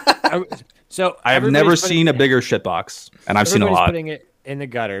 So I have never seen a bigger shitbox, and I've seen a lot. Putting it in the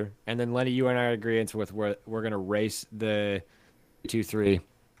gutter, and then Lenny, you and I are agreeing with we're going to race the 2.3.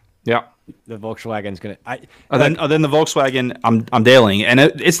 Yeah. The Volkswagen's going to... Then the Volkswagen, I'm dailing. And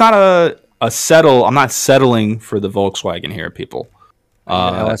it's not a settle. I'm not settling for the Volkswagen here, people.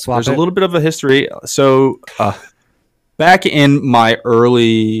 There's a little bit of a history. So back in my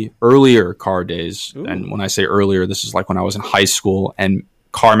earlier car days, and when I say earlier, this is like when I was in high school, and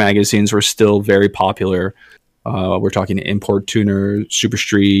car magazines were still very popular. We're talking Import Tuner, Super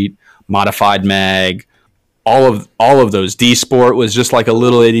Street, Modified Mag, all of those. D Sport was just like a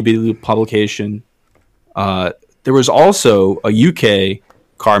little itty bitty publication. There was also a UK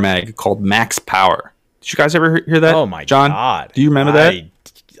car mag called Max Power. Did you guys ever hear that? Oh my John, God! Do you remember that?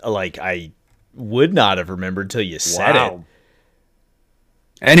 I would not have remembered till you said it.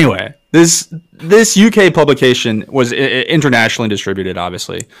 Anyway, this UK publication was internationally distributed.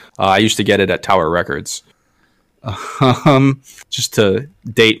 Obviously, I used to get it at Tower Records. Just to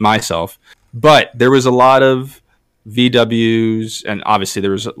date myself, but there was a lot of VWs, and obviously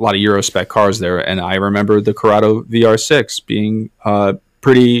there was a lot of Euro spec cars there. And I remember the Corrado VR6 being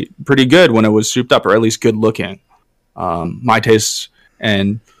pretty good when it was souped up, or at least good looking. My tastes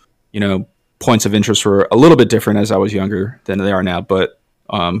and points of interest were a little bit different as I was younger than they are now, but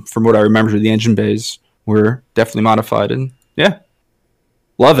from what I remember, the engine bays were definitely modified, and yeah,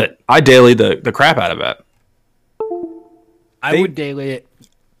 love it. I daily the crap out of it. I would daily it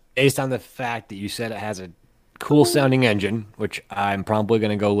based on the fact that you said it has a cool sounding engine, which I'm probably going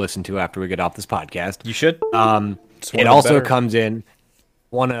to go listen to after we get off this podcast. You should. It also comes in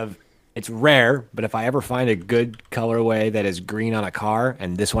it's rare, but if I ever find a good colorway that is green on a car,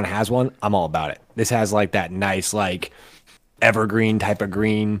 and this one has one, I'm all about it. This has like that nice, like evergreen type of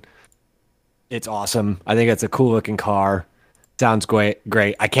green. It's awesome. I think it's a cool looking car. Sounds great.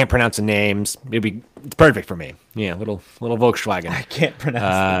 I can't pronounce the names. It's perfect for me. Yeah, little Volkswagen. I can't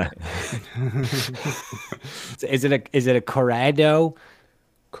pronounce Is it a Corrado?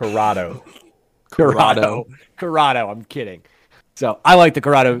 Corrado. I'm kidding. So I like the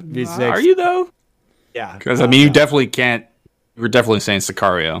Corrado V6. Are you though? Yeah. Because you definitely can't. You were definitely saying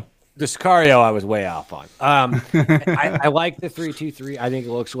Sicario. The Sicario I was way off on. I like the 323. I think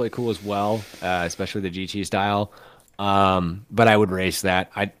it looks really cool as well, especially the GT style. But I would race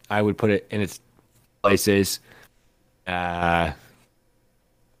that. I would put it in its places. Yeah,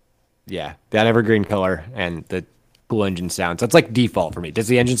 that evergreen color and the cool engine sound. So it's like default for me. Does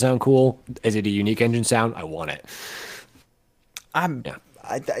the engine sound cool? Is it a unique engine sound? I want it. I'm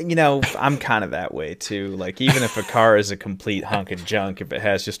kind of that way too. Like, even if a car is a complete hunk of junk, if it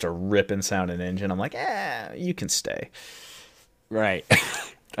has just a ripping sounding engine, I'm like, you can stay. Right.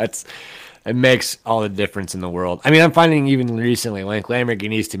 it makes all the difference in the world. I mean, I'm finding even recently, like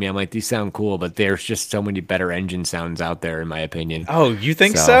Lamborghinis to me, I'm like, these sound cool, but there's just so many better engine sounds out there, in my opinion. Oh, you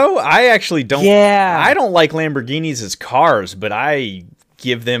think so? I actually don't. Yeah. I don't like Lamborghinis as cars, but I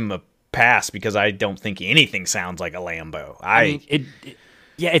give them a pass because I don't think anything sounds like a Lambo. I mean,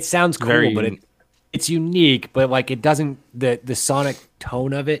 it sounds cool, but it's unique, but like it doesn't, the sonic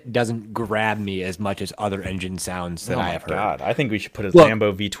tone of it doesn't grab me as much as other engine sounds that I have heard. God, I think we should put a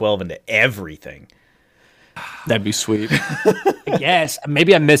Lambo V12 into everything. That'd be sweet. Yes,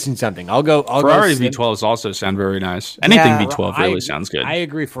 maybe I'm missing something. Ferrari V12s also sound very nice. Anything V12 really sounds good. I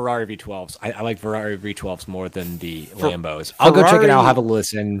agree. Ferrari V12s. I like Ferrari V12s more than the Lambos. I'll go check it out. I'll have a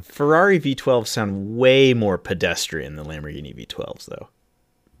listen. Ferrari V12s sound way more pedestrian than Lamborghini V12s, though.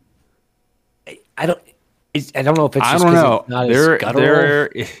 I don't know if it's. I just don't know. It's not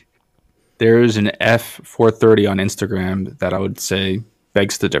There's an F430 on Instagram that I would say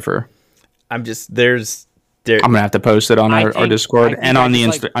begs to differ. I'm gonna have to post it on our Discord and on the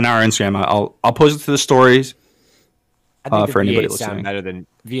on our Instagram. I'll post it to the stories. I think for anybody listening. listening.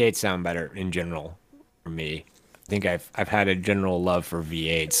 V8 sound better in general for me. I think I've had a general love for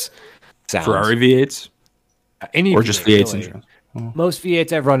V8s. Sounds. Ferrari V8s, or just V8s in general. Most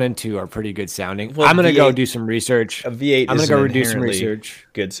V8s I've run into are pretty good sounding. Well, I'm gonna go do some research. A V8 I'm is gonna go do some research.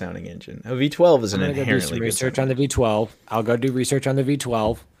 Good sounding engine. A V12 is an inherently go do some research on the V12. I'll go do research on the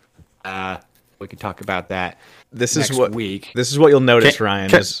V12. We can talk about that. This is what you'll notice,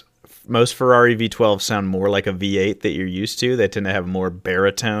 Ryan. Is most Ferrari V12s sound more like a V8 that you're used to. They tend to have more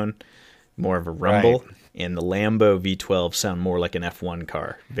baritone, more of a rumble. Right. And the Lambo V12 sound more like an F1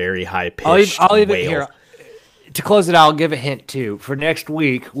 car. Very high pitched. I'll leave it here. To close it out, I'll give a hint too. For next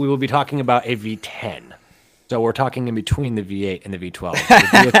week, we will be talking about a V10. So we're talking in between the V8 and the V12.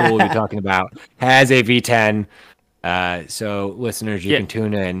 The vehicle we'll be talking about has a V10. So listeners, you can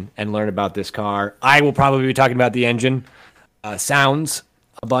tune in and learn about this car. I will probably be talking about the engine. Sounds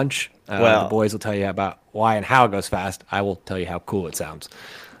a bunch. The boys will tell you about why and how it goes fast. I will tell you how cool it sounds.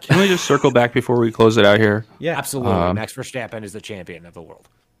 Can we just circle back before we close it out here? Yeah, absolutely. Max Verstappen is the champion of the world.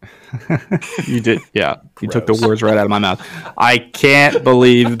 You did, yeah. You took the words right out of my mouth. I can't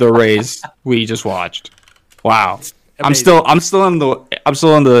believe the race we just watched. Wow. I'm still in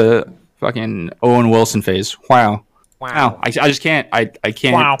the fucking Owen Wilson phase. Wow. I just can't. I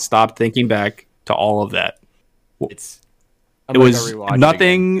can't stop thinking back to all of that. It was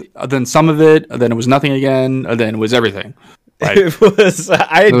nothing, then some of it, then it was nothing again, and then it was everything. Like,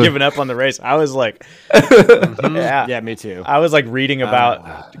 I had given up on the race. I was like, yeah, me too. I was like reading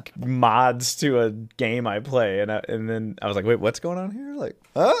about mods to a game I play, and then I was like, wait, what's going on here? Like,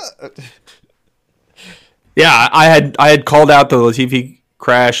 yeah, I had called out the Latifi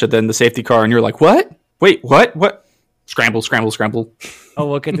crash and then the safety car, and you're like, what? Wait, what? Scramble. Oh,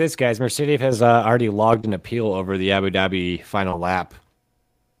 look at this, guys. Mercedes has already logged an appeal over the Abu Dhabi final lap.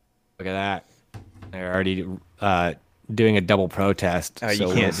 Look at that. They're already doing a double protest. Oh,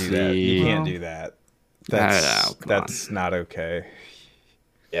 you can't do that. You can't do that. That's not okay.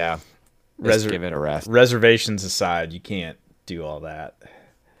 Yeah. Just give it a rest. Reservations aside, you can't do all that.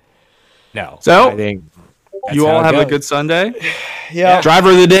 No. So, I think you all have a good Sunday. Yeah.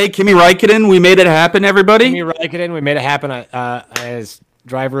 Driver of the day, Kimi Räikkönen. We made it happen, everybody. Kimi Räikkönen, we made it happen as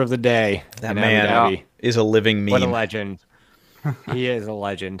driver of the the That man is a living meme. What a legend. He is a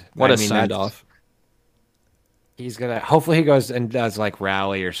legend. What a send-off. He's going to... Hopefully he goes and does like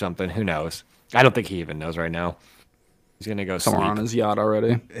rally or something. Who knows? I don't think he even knows right now. He's going to go somewhere on his yacht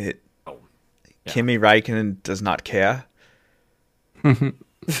already. Kimi Räikkönen does not care.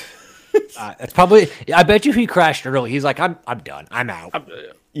 It's probably. I bet you he crashed early. He's like, I'm done. I'm out.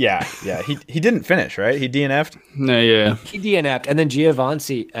 Yeah. He didn't finish, right? He DNF'd. No, yeah. He DNF'd, and then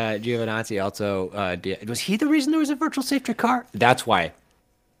Giovinazzi also. Was he the reason there was a virtual safety car? That's why.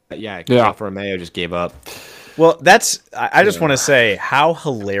 Yeah. Alfa Romeo just gave up. Well, I just want to say, how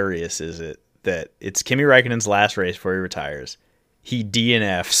hilarious is it that it's Kimi Räikkönen's last race before he retires? He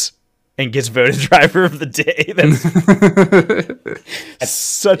DNFs. And gets voted driver of the day. That's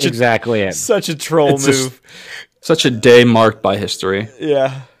such a troll move. Such a day marked by history.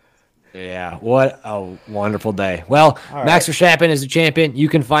 Yeah. Yeah. What a wonderful day. Well, Max Verstappen is the champion. You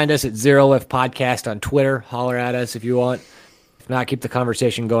can find us at Zero Lift Podcast on Twitter. Holler at us if you want. If not, keep the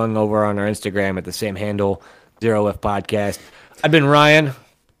conversation going over on our Instagram at the same handle, Zero Lift Podcast. I've been Ryan.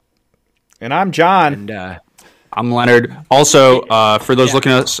 And I'm John. And I'm Leonard. Also, for those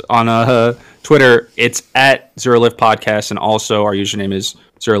looking at us on Twitter, it's at Zero Lift Podcast, and also our username is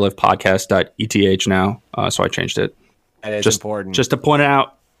zeroliftpodcast.eth now. So I changed it. That is important. Just to point it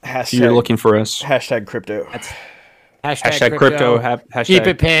out, if you're looking for us. Hashtag crypto. Hashtag crypto. Hashtag Keep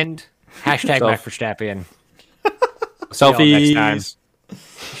it pinned. Hashtag Self- Mac Verstappen. See y'all next time. Selfies.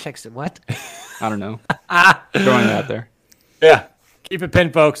 Hashtag what? I don't know. Throwing it out there. Yeah. Keep it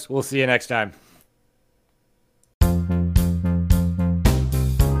pinned, folks. We'll see you next time.